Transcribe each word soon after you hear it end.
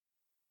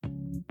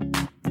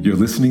You're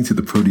listening to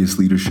the Proteus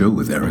Leader Show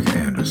with Erika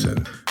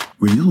Anderson,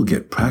 where you'll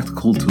get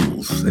practical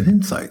tools and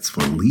insights for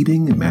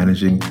leading,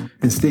 managing,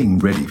 and staying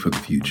ready for the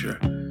future.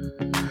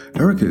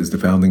 Erika is the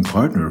founding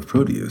partner of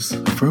Proteus,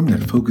 a firm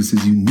that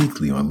focuses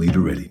uniquely on leader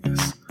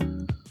readiness.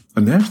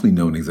 A nationally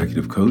known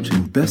executive coach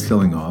and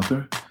best-selling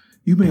author,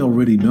 you may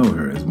already know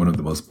her as one of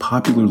the most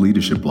popular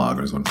leadership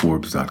bloggers on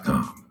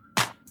Forbes.com.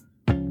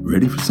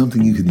 Ready for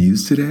something you can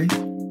use today?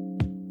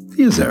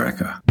 Here's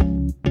Erika.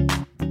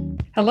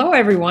 Hello,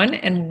 everyone,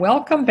 and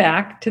welcome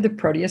back to the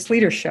Proteus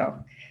Leader Show.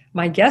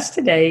 My guest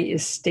today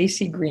is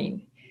Stacy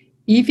Green,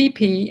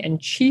 EVP and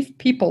Chief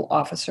People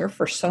Officer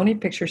for Sony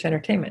Pictures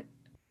Entertainment.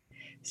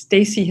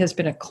 Stacy has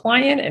been a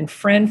client and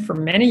friend for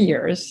many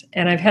years,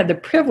 and I've had the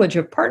privilege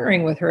of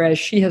partnering with her as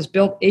she has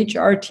built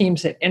HR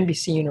teams at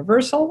NBC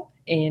Universal,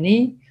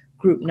 A&E,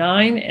 Group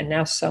 9, and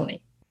now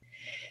Sony.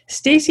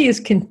 Stacy is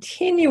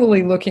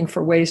continually looking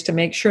for ways to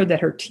make sure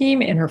that her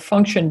team and her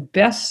function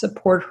best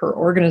support her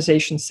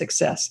organization's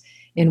success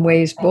in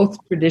ways both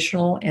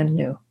traditional and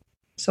new.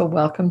 So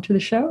welcome to the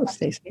show,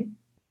 Stacy.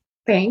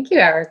 Thank you,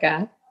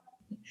 Erika.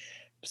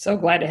 So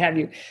glad to have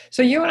you.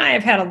 So you and I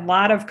have had a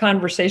lot of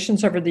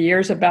conversations over the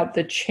years about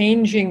the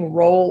changing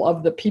role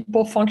of the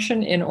people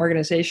function in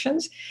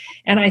organizations.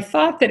 And I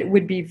thought that it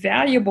would be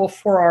valuable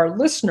for our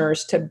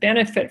listeners to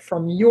benefit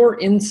from your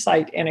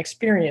insight and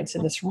experience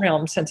in this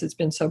realm, since it's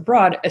been so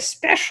broad,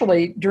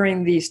 especially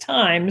during these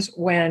times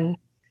when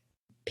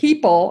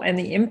people and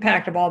the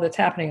impact of all that's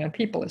happening on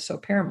people is so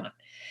paramount.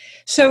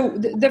 So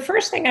the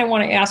first thing I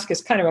want to ask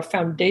is kind of a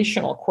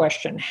foundational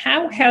question.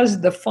 How has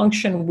the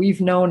function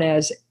we've known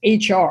as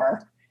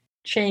HR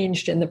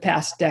changed in the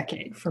past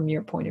decade from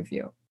your point of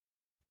view?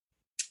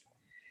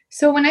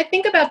 So when I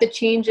think about the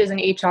changes in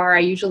HR, I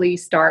usually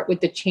start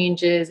with the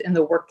changes in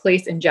the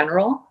workplace in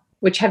general,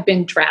 which have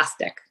been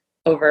drastic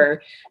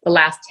over the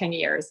last 10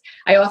 years.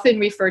 I often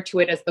refer to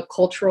it as the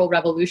cultural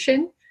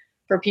revolution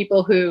for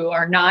people who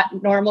are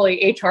not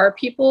normally HR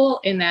people,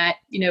 in that,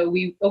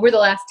 we, over the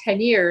last 10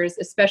 years,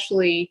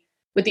 especially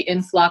with the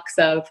influx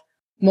of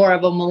more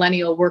of a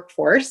millennial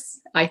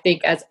workforce, I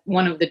think as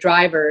one of the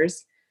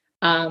drivers,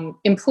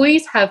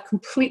 employees have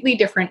completely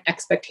different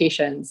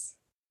expectations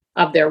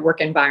of their work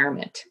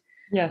environment.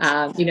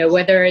 Yes.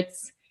 Whether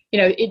it's,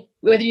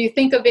 whether you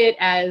think of it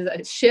as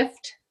a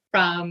shift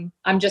from,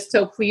 I'm just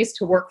so pleased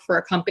to work for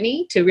a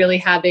company, to really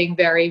having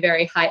very,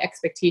 very high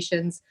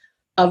expectations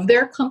of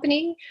their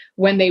company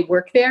when they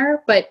work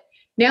there. But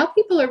now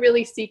people are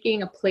really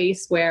seeking a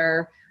place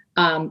where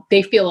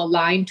they feel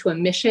aligned to a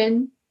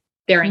mission,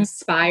 they're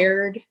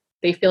inspired,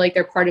 they feel like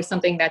they're part of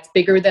something that's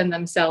bigger than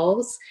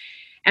themselves.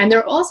 And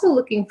they're also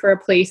looking for a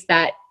place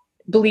that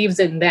believes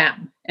in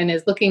them and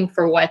is looking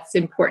for what's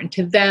important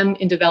to them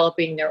in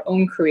developing their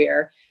own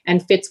career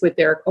and fits with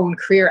their own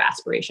career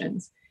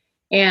aspirations.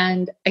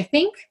 And I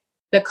think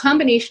the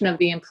combination of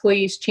the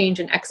employees' change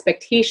in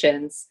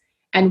expectations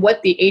and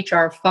what the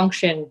HR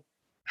function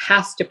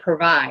has to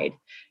provide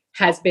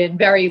has been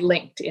very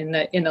linked in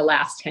the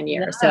last 10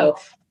 years. So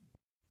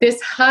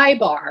this high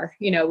bar,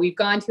 we've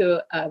gone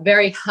to a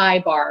very high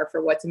bar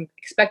for what's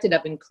expected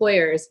of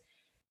employers,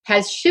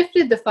 has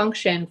shifted the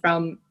function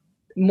from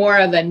more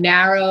of a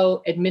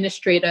narrow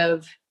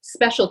administrative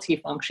specialty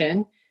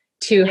function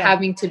to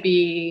having to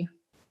be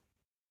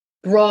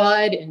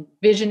broad and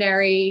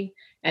visionary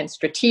and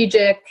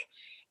strategic,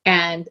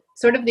 and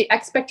sort of the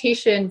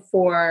expectation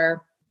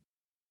for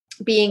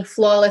being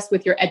flawless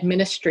with your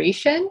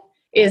administration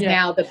is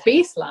now the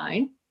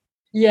baseline.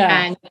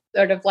 Yeah. And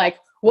sort of like,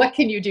 what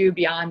can you do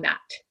beyond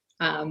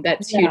that?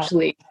 That's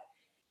hugely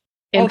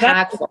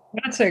impactful.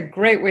 That's a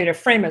great way to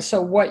frame it.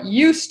 So what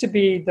used to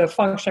be the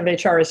function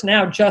of HR is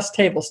now just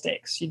table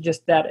stakes.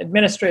 That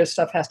administrative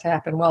stuff has to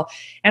happen well.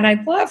 And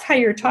I love how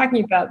you're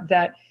talking about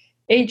that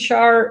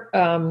HR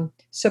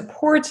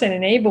supports and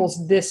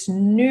enables this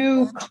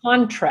new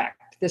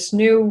contract, this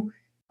new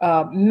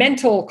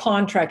mental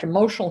contract,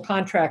 emotional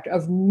contract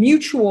of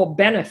mutual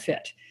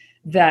benefit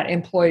that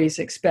employees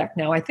expect.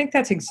 Now, I think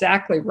that's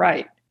exactly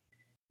right.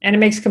 And it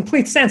makes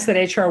complete sense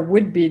that HR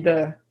would be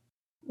the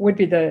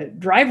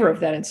driver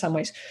of that in some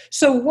ways.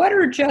 So what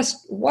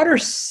are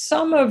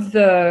some of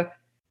the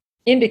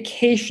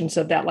indications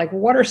of that? Like,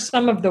 what are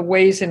some of the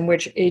ways in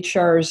which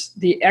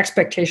the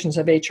expectations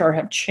of HR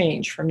have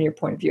changed from your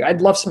point of view?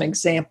 I'd love some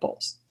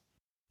examples.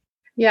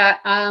 Yeah.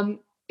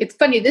 It's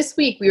funny, this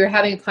week we were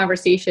having a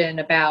conversation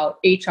about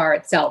HR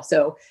itself.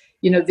 So,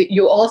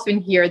 you often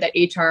hear that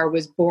HR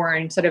was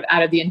born sort of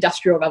out of the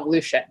Industrial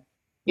Revolution,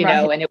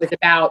 and it was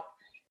about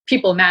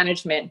people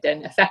management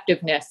and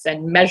effectiveness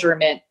and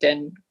measurement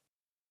and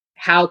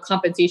how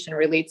compensation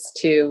relates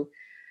to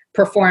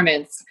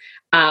performance.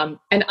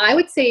 And I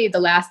would say the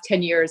last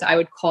 10 years, I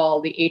would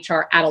call the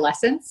HR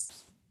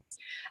adolescence.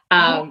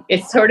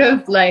 It's sort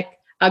of like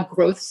a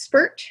growth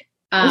spurt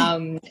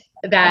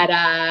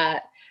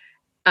that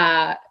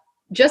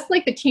just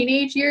like the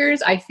teenage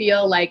years, I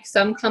feel like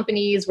some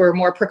companies were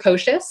more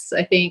precocious.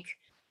 I think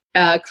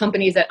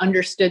companies that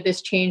understood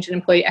this change in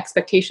employee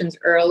expectations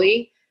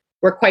early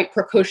were quite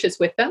precocious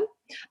with them,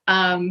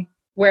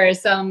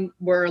 whereas some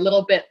were a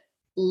little bit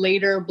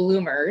later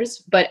bloomers,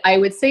 but I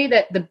would say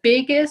that the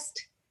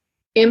biggest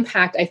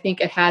impact I think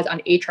it has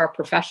on HR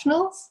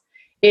professionals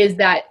is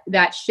that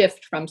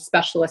shift from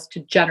specialist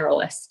to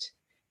generalist.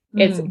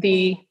 It's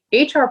the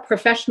HR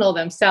professional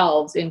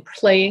themselves in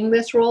playing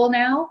this role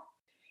now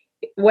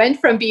went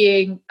from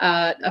being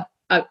a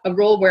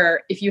role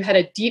where if you had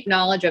a deep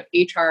knowledge of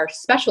HR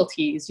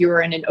specialties, you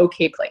were in an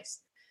okay place.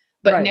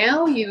 But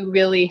now you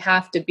really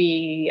have to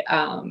be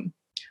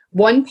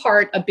one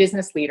part a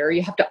business leader.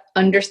 You have to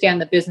understand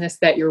the business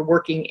that you're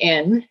working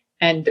in,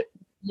 and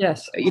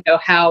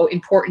how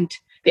important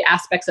the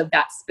aspects of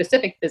that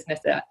specific business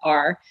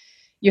are.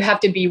 You have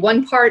to be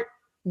one part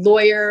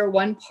lawyer,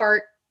 one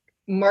part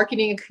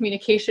marketing and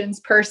communications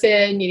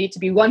person. You need to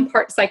be one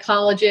part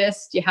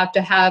psychologist. You have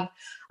to have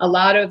a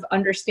lot of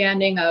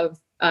understanding of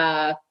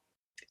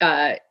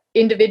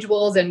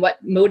individuals and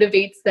what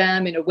motivates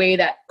them in a way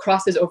that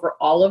crosses over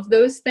all of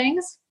those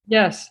things.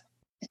 Yes.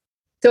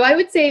 So I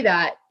would say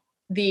that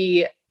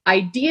the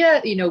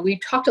idea, we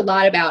talked a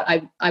lot about,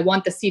 I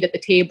want the seat at the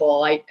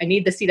table. I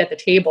need the seat at the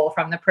table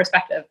from the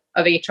perspective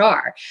of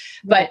HR.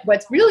 But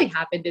what's really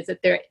happened is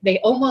that they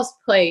almost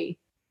play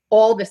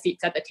all the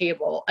seats at the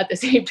table at the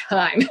same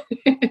time.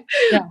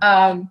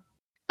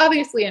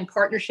 Obviously in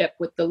partnership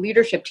with the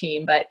leadership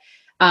team. But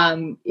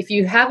if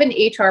you have an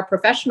HR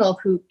professional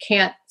who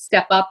can't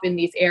step up in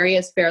these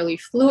areas fairly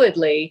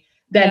fluidly,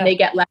 then they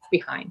get left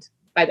behind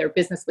by their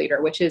business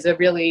leader, which is a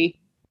really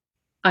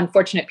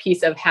unfortunate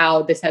piece of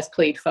how this has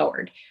played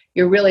forward.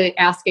 You're really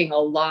asking a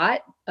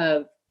lot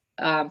of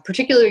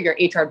particularly your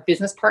HR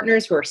business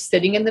partners who are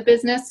sitting in the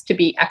business to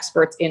be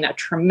experts in a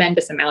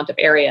tremendous amount of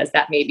areas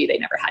that maybe they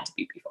never had to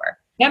be before.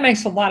 That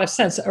makes a lot of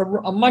sense.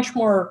 A much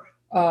more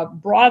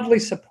broadly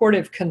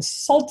supportive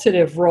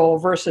consultative role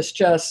versus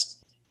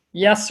just,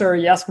 yes, sir,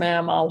 yes,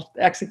 ma'am, I'll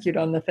execute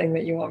on the thing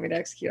that you want me to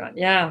execute on.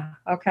 Yeah,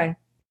 okay.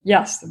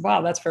 Yes,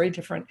 wow, that's very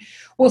different.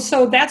 Well,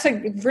 so that's a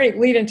great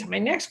lead into my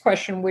next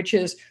question, which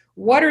is,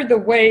 what are the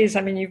ways,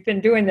 you've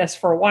been doing this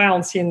for a while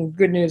and seeing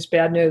good news,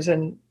 bad news,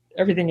 and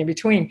everything in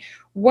between.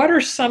 What are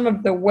some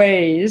of the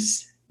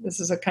ways, this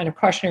is a kind of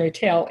cautionary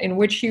tale, in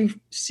which you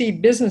see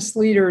business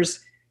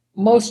leaders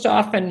most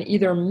often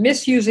either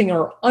misusing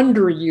or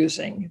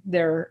underusing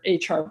their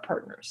HR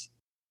partners?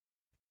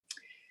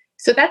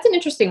 So that's an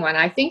interesting one.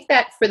 I think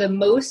that for the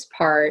most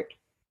part,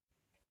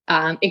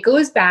 it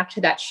goes back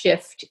to that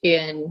shift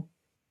in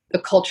the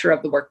culture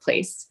of the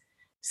workplace.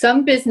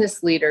 Some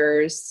business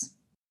leaders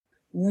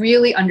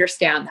really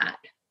understand that.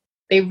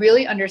 They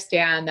really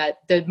understand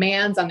that the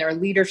demands on their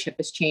leadership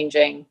is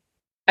changing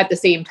at the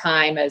same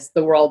time as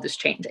the world is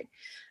changing.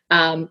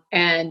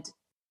 And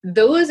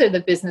those are the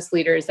business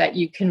leaders that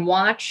you can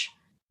watch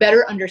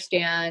better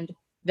understand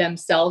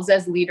themselves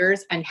as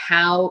leaders and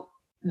how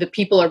the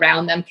people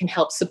around them can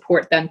help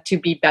support them to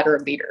be better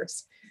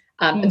leaders.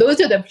 And those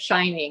are the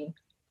shining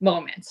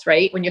moments,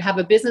 right? When you have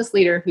a business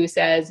leader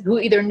who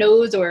either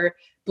knows or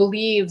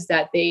believes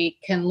that they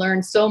can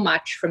learn so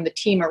much from the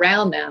team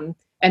around them,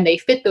 and they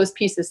fit those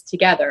pieces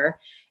together.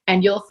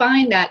 And I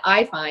find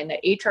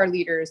that HR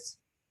leaders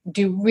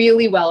do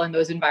really well in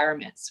those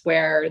environments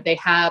where they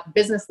have a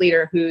business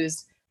leader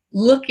who's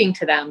looking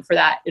to them for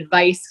that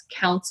advice,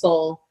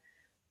 counsel,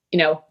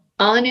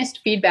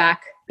 honest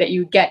feedback that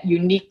you get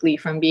uniquely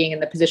from being in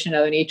the position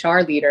of an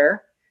HR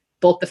leader,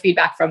 both the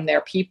feedback from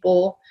their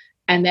people,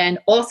 and then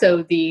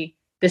also the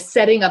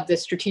setting of the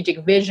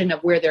strategic vision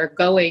of where they're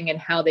going and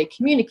how they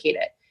communicate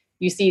it.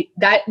 You see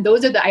that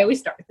I always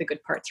start with the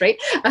good parts,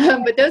 right?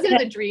 But those are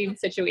the dream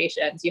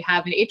situations. You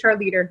have an HR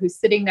leader who's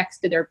sitting next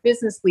to their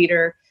business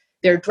leader.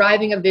 They're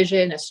driving a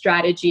vision, a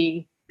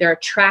strategy. They're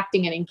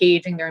attracting and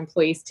engaging their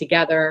employees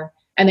together,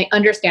 and they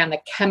understand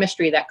the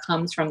chemistry that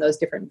comes from those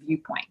different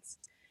viewpoints.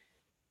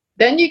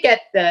 Then you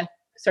get the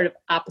sort of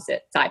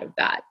opposite side of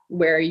that,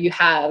 where you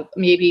have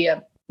maybe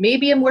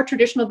a more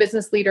traditional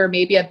business leader,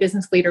 maybe a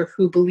business leader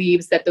who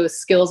believes that those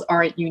skills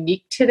aren't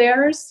unique to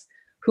theirs,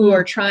 who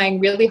are trying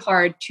really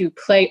hard to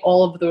play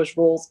all of those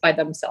roles by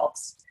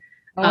themselves.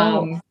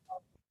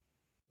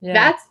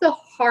 That's the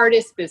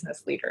hardest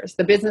business leaders,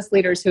 the business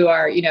leaders who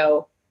are,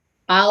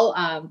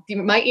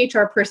 my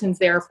HR person's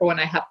there for when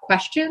I have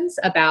questions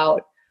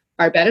about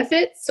our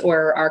benefits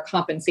or our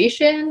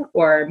compensation,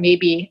 or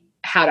maybe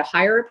how to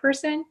hire a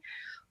person,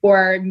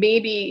 or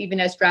maybe even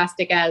as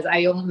drastic as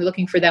I'm only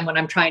looking for them when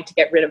I'm trying to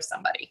get rid of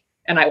somebody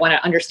and I want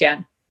to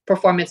understand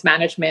performance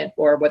management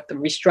or what the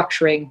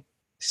restructuring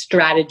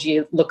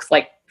strategy looks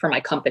like for my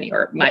company,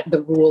 or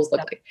the rules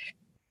look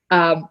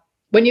like.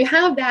 When you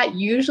have that,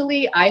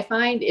 usually I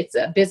find it's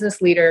a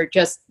business leader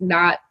just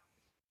not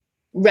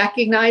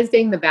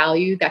recognizing the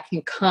value that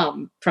can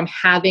come from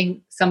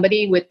having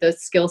somebody with the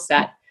skill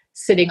set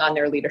sitting on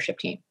their leadership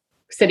team,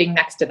 sitting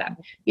next to them.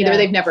 Either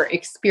they've never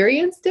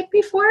experienced it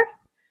before,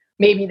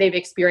 maybe they've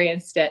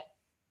experienced it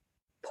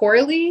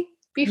poorly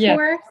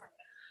before,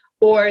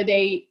 or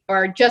they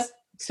are just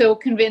so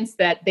convinced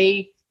that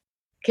they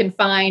can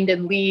find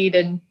and lead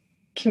and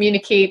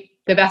communicate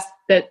the best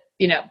that,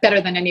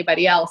 better than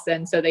anybody else.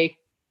 And so they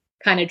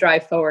kind of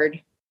drive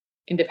forward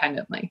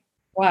independently.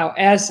 Wow.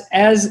 As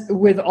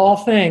with all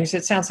things,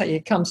 it sounds like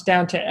it comes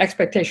down to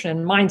expectation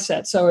and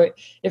mindset. So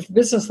if a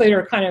business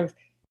leader kind of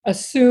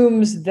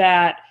assumes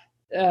that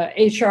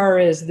HR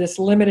is this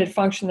limited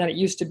function that it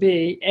used to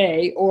be,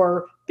 A,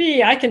 or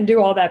B, I can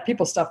do all that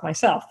people stuff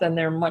myself, then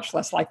they're much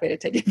less likely to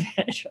take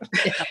advantage of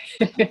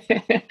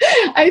it.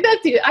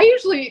 I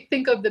usually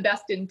think of the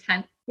best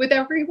intent with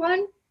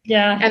everyone.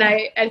 Yeah. And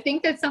I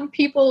think that some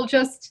people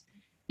just,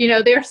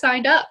 they're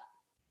signed up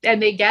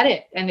and they get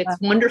it, and it's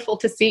wonderful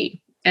to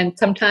see. And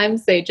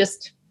sometimes they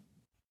just,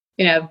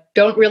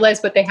 don't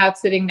realize what they have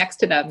sitting next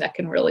to them that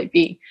can really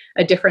be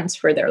a difference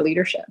for their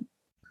leadership.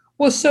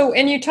 Well,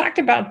 and you talked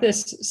about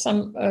this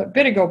a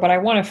bit ago, but I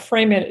want to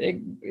frame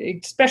it,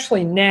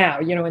 especially now,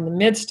 in the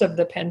midst of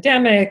the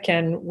pandemic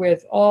and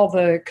with all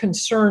the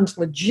concerns,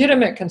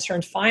 legitimate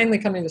concerns, finally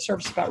coming to the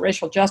surface about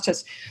racial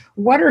justice.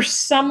 What are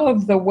some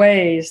of the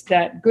ways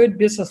that good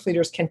business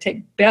leaders can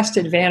take best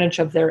advantage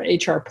of their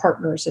HR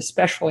partners,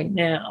 especially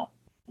now?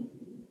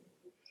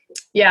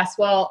 Yes,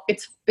 well,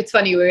 it's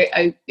funny.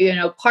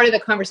 Part of the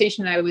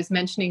conversation I was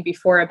mentioning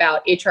before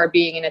about HR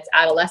being in its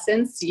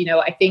adolescence,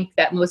 I think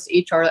that most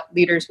HR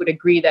leaders would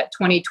agree that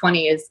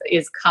 2020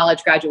 is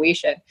college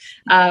graduation.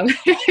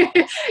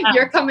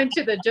 You're coming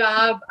to the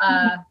job,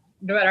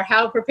 no matter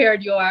how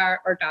prepared you are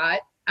or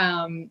not.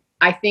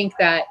 I think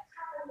that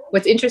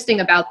what's interesting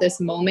about this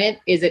moment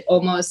is it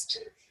almost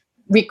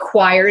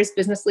requires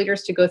business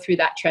leaders to go through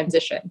that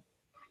transition.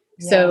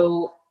 Yeah.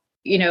 So,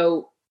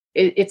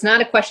 it's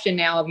not a question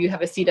now of you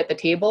have a seat at the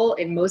table.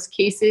 In most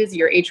cases,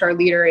 your HR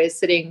leader is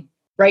sitting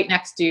right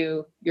next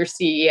to your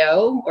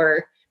CEO,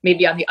 or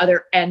maybe on the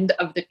other end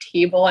of the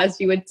table, as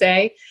you would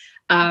say.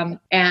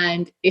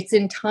 And it's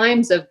in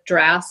times of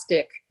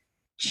drastic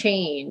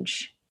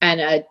change and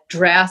a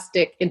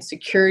drastic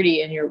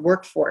insecurity in your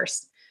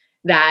workforce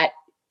that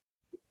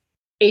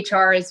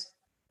HR is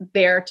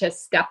there to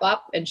step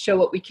up and show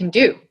what we can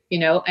do,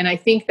 and I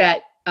think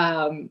that,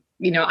 I'm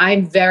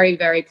very,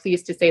 very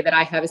pleased to say that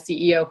I have a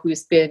CEO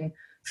who's been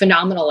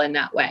phenomenal in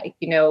that way,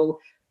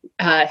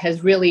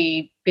 has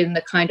really been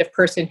the kind of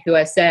person who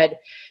has said,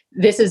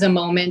 this is a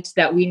moment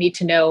that we need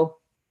to know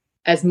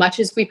as much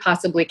as we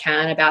possibly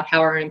can about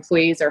how our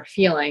employees are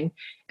feeling.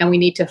 And we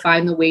need to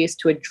find the ways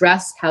to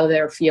address how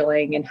they're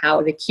feeling and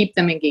how to keep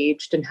them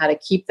engaged and how to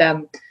keep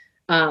them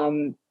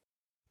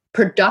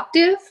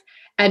productive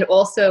and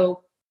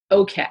also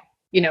okay,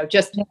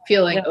 just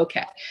feeling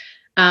okay.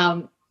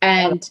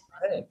 And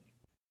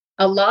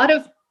a lot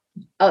of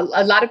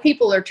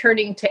people are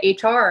turning to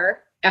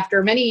HR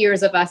after many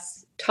years of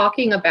us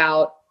talking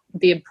about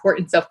the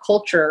importance of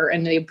culture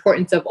and the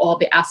importance of all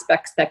the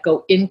aspects that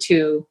go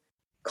into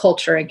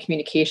culture and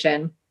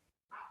communication.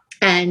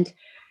 And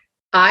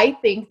I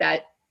think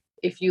that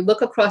if you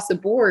look across the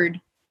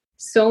board,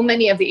 so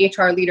many of the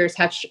HR leaders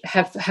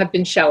have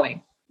been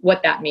showing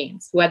what that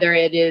means, whether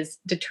it is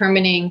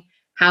determining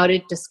how to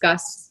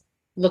discuss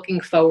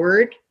looking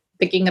forward,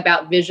 thinking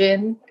about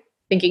vision,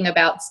 thinking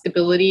about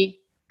stability,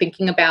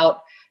 thinking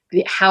about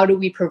how do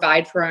we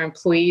provide for our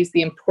employees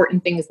the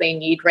important things they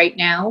need right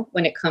now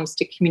when it comes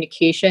to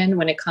communication,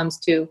 when it comes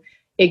to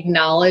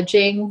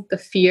acknowledging the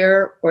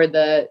fear or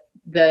the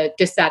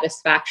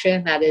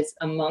dissatisfaction that is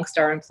amongst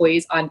our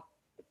employees on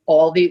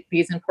all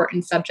these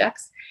important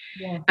subjects.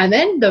 Yeah. And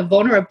then the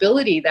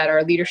vulnerability that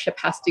our leadership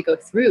has to go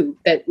through,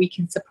 that we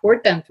can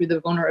support them through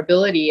the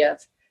vulnerability of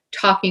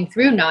talking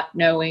through not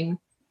knowing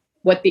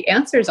what the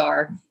answers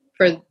are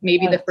for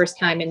maybe the first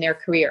time in their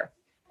career.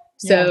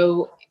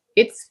 So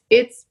it's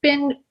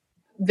been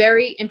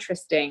very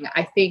interesting.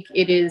 I think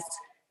it is,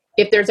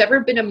 if there's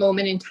ever been a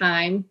moment in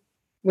time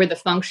where the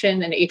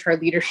function and HR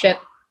leadership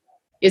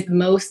is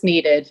most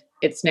needed,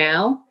 it's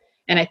now.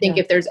 And I think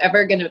if there's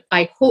ever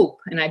I hope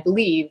and I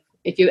believe,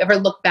 if you ever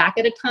look back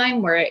at a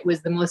time where it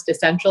was the most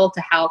essential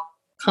to how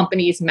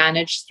companies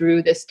managed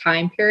through this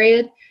time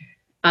period,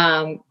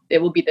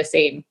 it will be the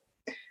same.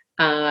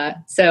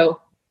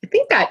 So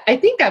I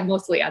think that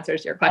mostly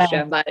answers your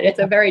question, but it's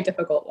a very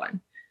difficult one.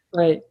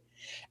 Right.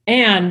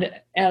 And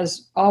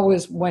as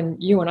always, when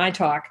you and I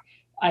talk,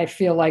 I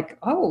feel like,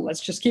 let's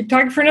just keep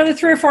talking for another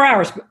 3 or 4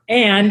 hours.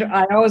 And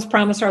I always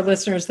promise our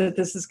listeners that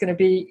this is going to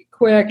be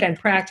quick and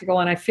practical.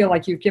 And I feel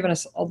like you've given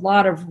us a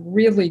lot of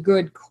really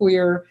good,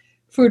 clear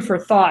food for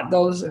thought.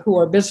 Those who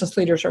are business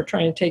leaders are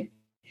trying to take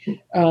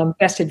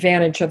best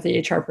advantage of the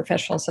HR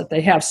professionals that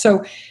they have.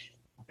 So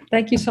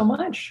thank you so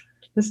much.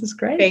 This is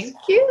great. Thank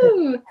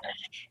you.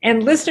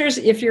 And listeners,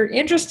 if you're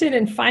interested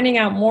in finding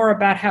out more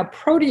about how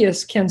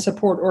Proteus can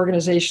support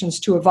organizations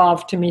to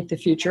evolve to meet the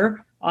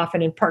future,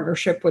 often in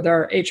partnership with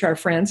our HR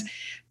friends,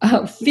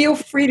 feel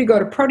free to go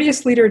to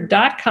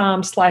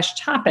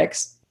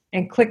proteusleader.com/topics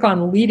and click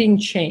on Leading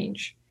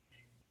Change.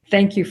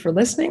 Thank you for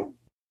listening.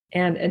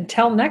 And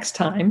until next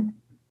time,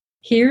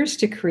 here's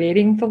to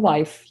creating the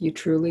life you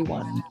truly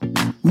want.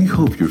 We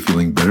hope you're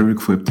feeling better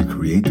equipped to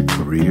create the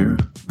career,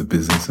 the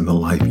business, and the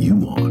life you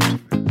want.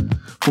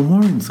 For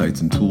more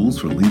insights and tools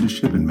for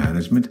leadership and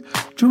management,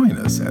 join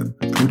us at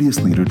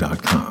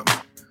proteusleader.com.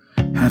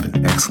 Have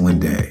an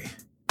excellent day,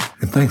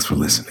 and thanks for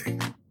listening.